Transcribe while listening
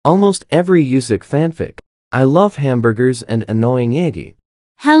Almost every usuk fanfic. I love hamburgers and annoying Iggy.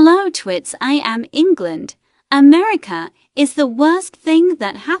 Hello twits, I am England. America is the worst thing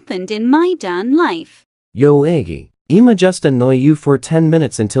that happened in my darn life. Yo Iggy, I'ma just annoy you for 10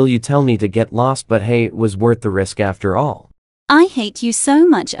 minutes until you tell me to get lost, but hey, it was worth the risk after all. I hate you so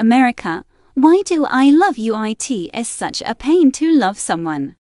much, America. Why do I love you? It is such a pain to love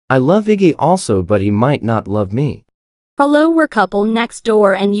someone. I love Iggy also, but he might not love me. Hello, we're couple next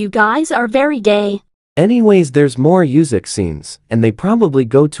door and you guys are very gay. Anyways, there's more usuk scenes, and they probably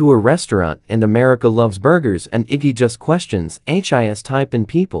go to a restaurant and America loves burgers and Iggy just questions his type in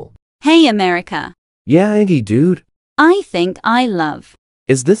people. Hey America. Yeah Iggy dude. I think I love.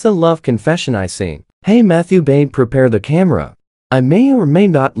 Is this a love confession I sing? Hey Matthew babe, prepare the camera. I may or may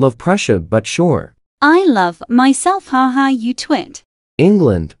not love Prussia, but sure. I love myself, haha you twit.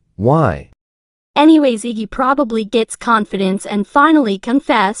 England, why? Anyways, Iggy probably gets confidence and finally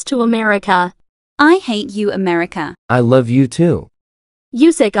confess to America. I hate you, America. I love you too.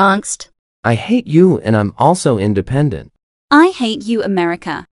 Usuk angst. I hate you and I'm also independent. I hate you,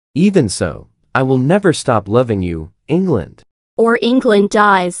 America. Even so, I will never stop loving you, England. Or England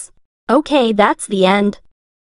dies. Okay, that's the end.